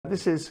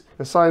This is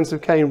a Science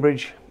of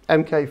Cambridge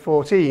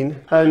MK14,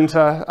 and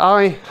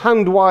I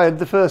hand-wired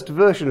the first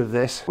version of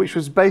this, which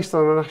was based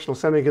on a National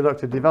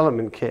Semiconductor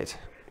Development Kit.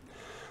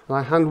 And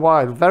I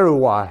hand-wired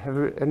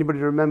VeroWire. Anybody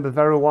remember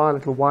VeroWire,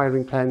 little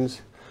wiring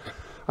pens?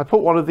 I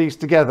put one of these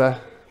together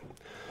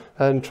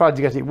and tried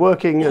to get it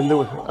working, and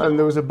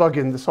there was a bug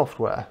in the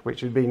software,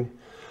 which had been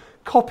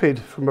copied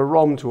from a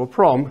ROM to a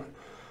PROM,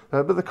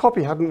 but the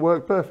copy hadn't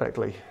worked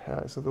perfectly,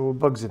 so there were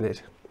bugs in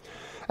it.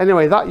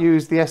 Anyway, that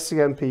used the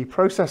SCMP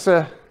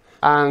processor,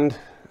 and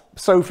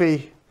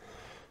Sophie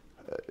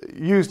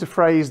used a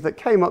phrase that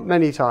came up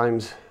many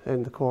times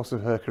in the course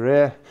of her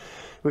career,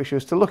 which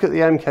was to look at the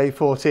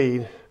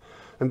MK14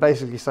 and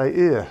basically say,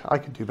 "Yeah, I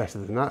could do better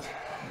than that."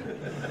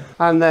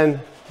 And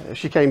then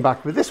she came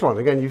back with this one.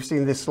 Again, you've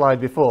seen this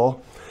slide before.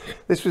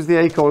 This was the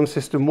Acorn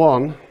System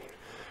 1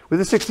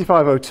 with a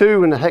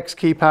 6502 and a hex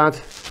keypad,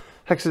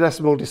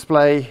 hexadecimal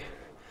display.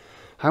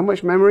 How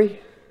much memory?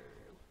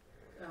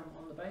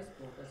 On the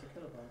baseboard, there's a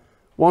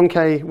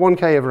kilobyte.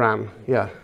 1K of RAM, yeah.